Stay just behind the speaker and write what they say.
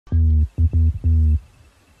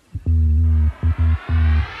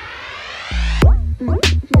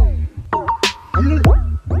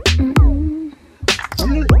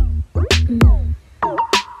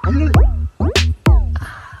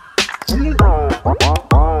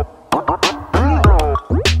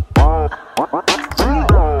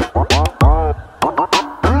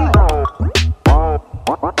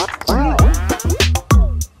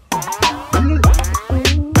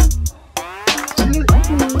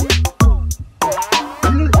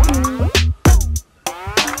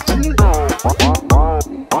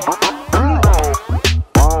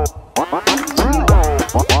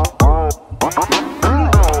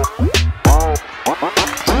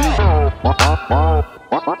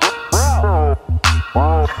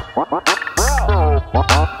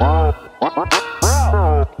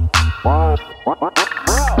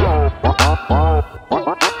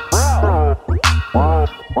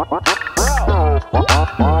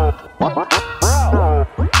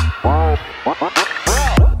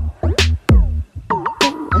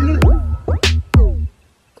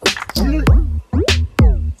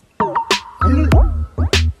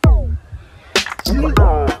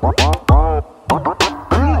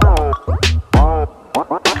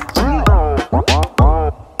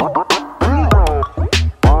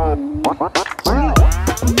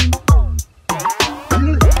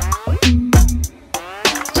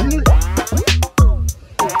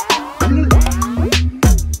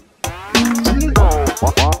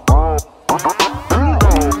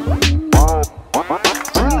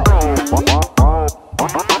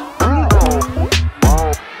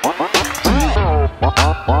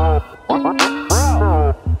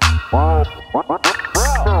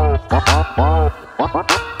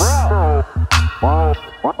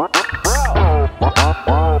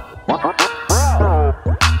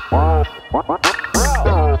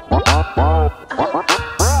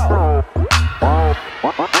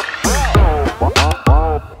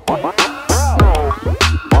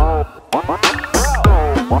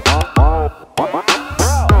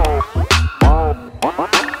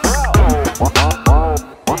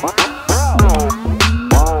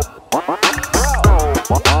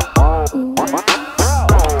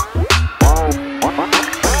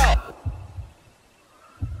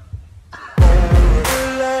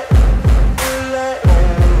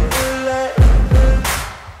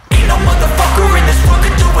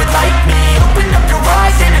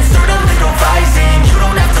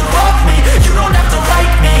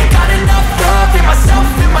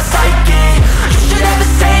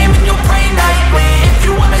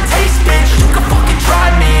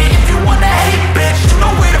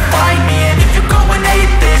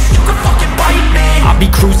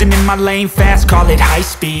Cruising in my lane fast, call it high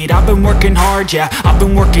speed. I've been working hard, yeah, I've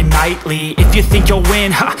been working nightly. If you think you'll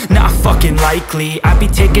win, ha, not fucking likely. I be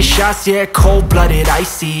taking shots, yeah, cold-blooded,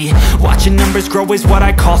 icy. Watching numbers grow is what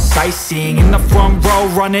I call sightseeing. In the front row,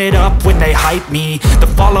 run it up when they hype me. The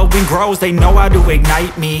following grows, they know how to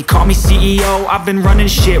ignite me. Call me CEO, I've been running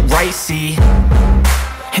shit right, see.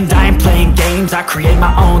 And I ain't playing games, I create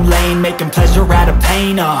my own lane, making pleasure out of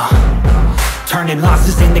pain, turning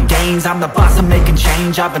losses into gains. I'm the boss, I'm making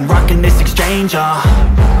change. I've been rocking this exchange,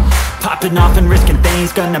 popping off and risking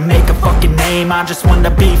things. Gonna make a fucking name, I just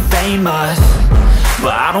wanna be famous.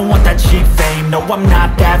 But I don't want that cheap fame, no, I'm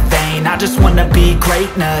not that vain. I just wanna be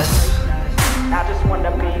greatness. I just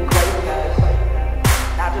wanna be greatness.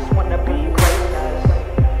 I just wanna be greatness.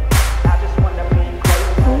 I just wanna be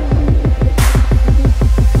greatness.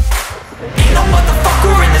 Ain't no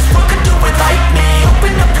motherfucker in this world could do it like me.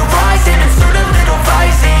 Open up your eyes and insert a little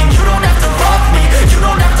rising. You don't have to love me, you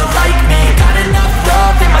don't have to like me. Got enough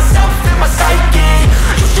love in myself, in my psyche.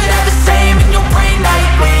 You should have the same in your brain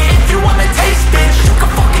nightly. If you wanna taste, bitch, you can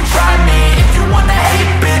fucking try me. If you wanna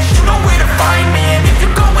hate, bitch, you know where to find me. And if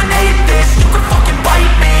you're going hate this, you can fucking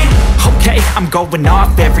bite me. Okay, I'm going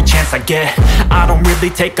off every chance I get. I don't really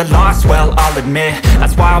take a loss, well, I'll admit.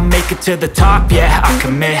 That's why I'll make it to the top, yeah, I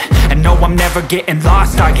commit. And no, I'm never getting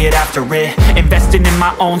lost, I get after it. Investing in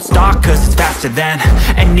my own stock, cause it's faster than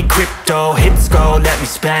any crypto hits go, let me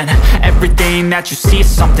spend. Everything that you see is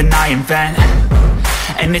something I invent.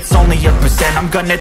 And it's only a percent, I'm gonna